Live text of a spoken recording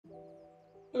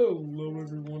Hello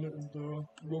everyone, and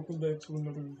welcome back to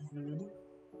another vid.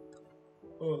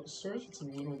 Sorry if it's a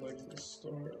little laggy to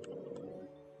start,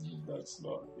 that's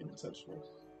not intentional.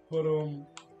 But,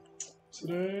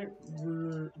 today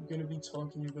we're gonna be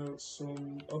talking about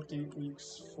some update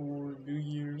leaks for New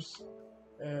Year's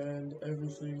and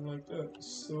everything like that.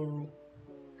 So,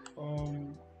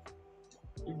 um,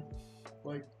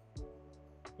 like,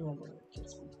 oh my god, I can't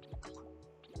speak.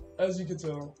 As you can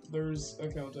tell, there's a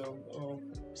countdown,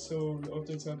 so the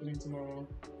update's happening tomorrow.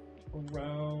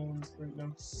 Around right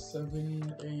now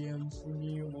 7 a.m. for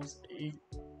me, almost 8.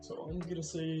 So I'm gonna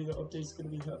say the update's gonna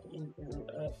be happening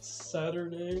at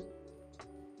Saturday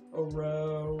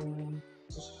around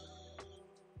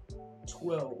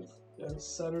 12. Yeah,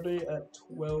 Saturday at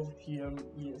 12 p.m.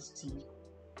 EST.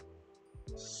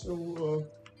 So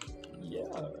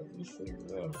yeah,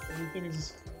 everything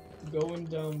is going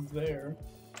down there.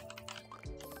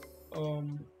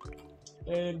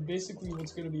 And basically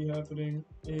what's going to be happening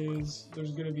is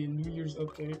there's going to be a New Year's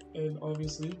update, and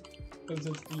obviously, because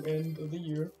it's the end of the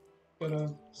year,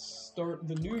 gonna start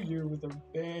the new year with a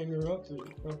banger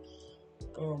update.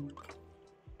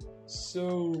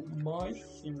 So my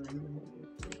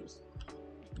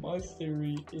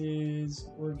theory is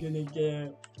we're gonna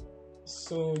get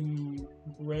some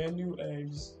brand new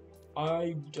eggs.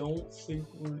 I don't think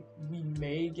we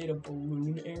may get a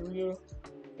balloon area,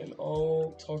 and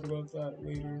I'll talk about that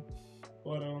later,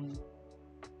 but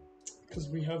because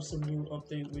we have some new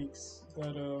update leaks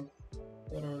that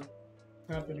are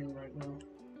happening right now.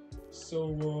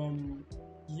 So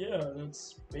yeah,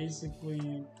 that's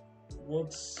basically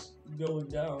what's going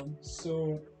down.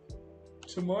 So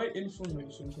to my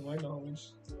information, to my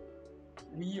knowledge,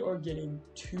 we are getting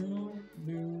 2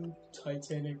 new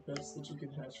Titanic pets that you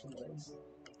can hatch from eggs.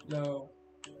 Now,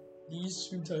 these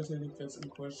 2 Titanic pets in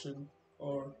question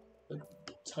are the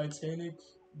Titanic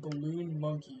balloon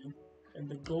monkey and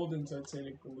the golden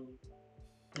Titanic balloon,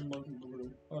 or monkey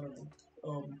balloon, I don't know.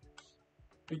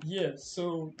 But yeah,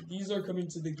 so these are coming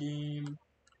to the game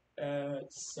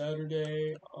at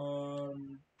Saturday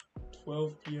on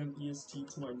 12 p.m. EST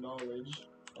to my knowledge.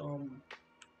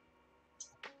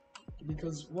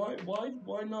 Because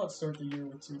why not start the year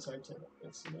with 2 Titanic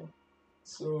pets, you know?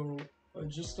 So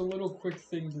just a little quick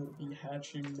thing to be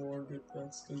hatching more good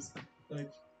pets, because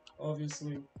like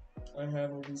obviously I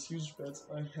have all these huge pets.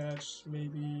 I hatched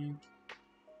maybe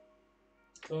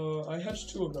I hatched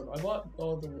 2 of them. I bought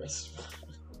all the rest.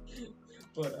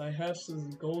 But I hatched this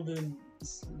golden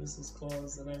Mrs.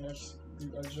 Claus, and I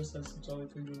just had some Jolly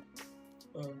Penguin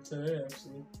today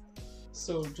actually.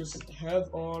 So just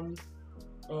have on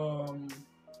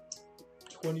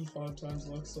 25 times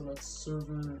luck, so that's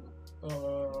server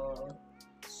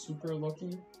super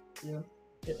lucky. Yeah,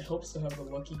 it helps to have a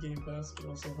lucky game pass, but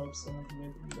also helps to have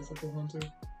the mythical hunter.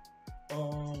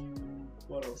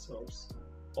 What else helps?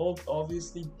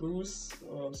 Obviously boosts,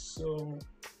 so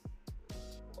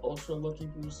ultra lucky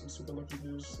boost and super lucky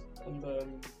boost, and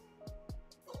then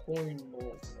coin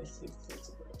molt. I think that's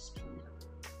the SP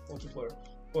multiplier.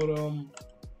 But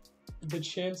the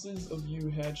chances of you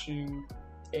hatching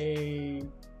a,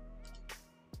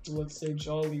 let's say,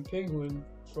 Jolly Penguin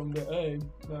from the egg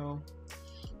now,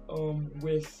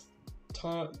 with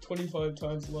 25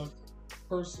 times luck,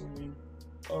 personally,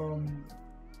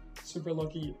 super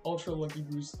lucky, ultra lucky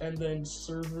boost, and then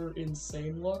server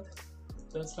insane luck,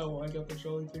 that's how I got the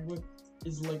Jolly Penguin,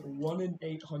 is like 1 in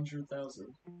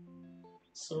 800,000.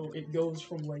 So it goes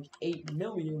from like 8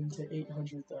 million to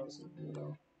 800,000, you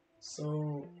know?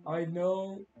 So I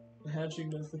know hatching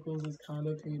mythicals is kind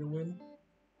of pay to win,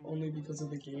 only because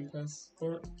of the game pass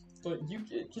part, but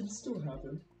it can still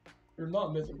happen. Or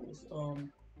not mythicals,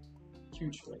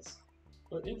 huge pets.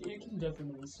 But it can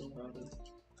definitely still happen.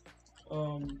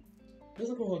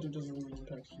 Mythical Hunter doesn't really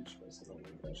impact huge pets, it only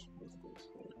impacts mythicals,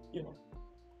 but you know.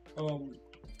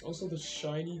 Also the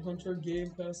Shiny Hunter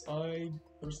game pass, I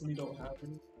personally don't have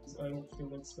it, because I don't feel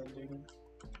like spending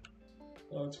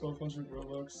 1200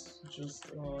 Robux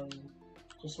just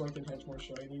so I can hatch more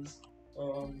shinies.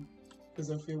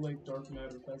 Because I feel like Dark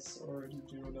Matter pets already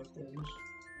do enough damage.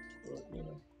 But you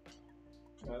know,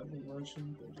 the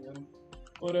merchant again.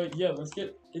 But yeah, let's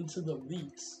get into the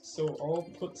leaks. So I'll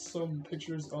put some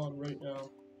pictures on right now,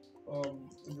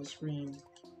 in the screen,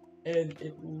 and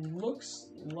it looks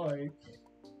like.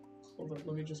 Hold on,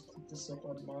 let me just put this up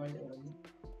on my end.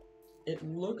 It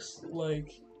looks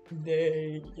like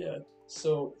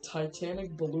so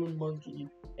Titanic Balloon Monkey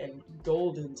and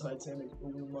Golden Titanic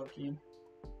Balloon Monkey.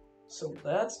 So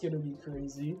that's gonna be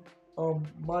crazy.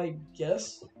 My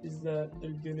guess is that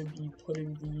they're gonna be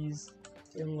putting these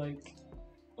in like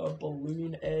a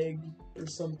balloon egg or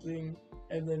something,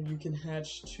 and then you can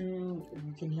hatch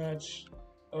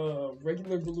a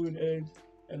regular balloon egg,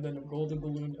 and then a golden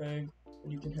balloon egg,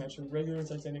 and you can hatch a regular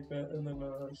Titanic pet, and then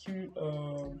a huge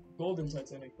golden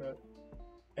Titanic pet.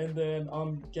 And then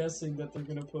I'm guessing that they're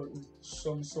gonna put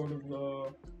some sort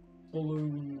of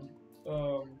balloon,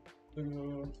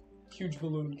 the huge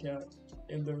balloon cat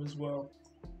in there as well.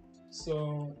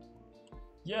 So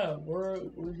yeah, we're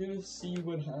gonna see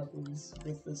what happens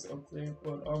with this update,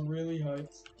 but I'm really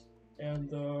hyped,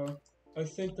 and I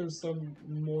think there's some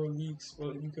more leaks,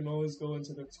 but you can always go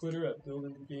into their Twitter at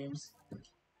Building Games,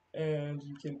 and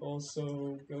you can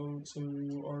also go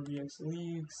to RBX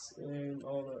Leaks and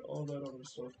all that other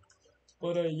stuff.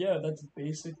 But yeah, that's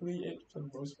basically it for the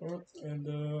most part, and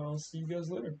I'll see you guys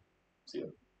later. See ya.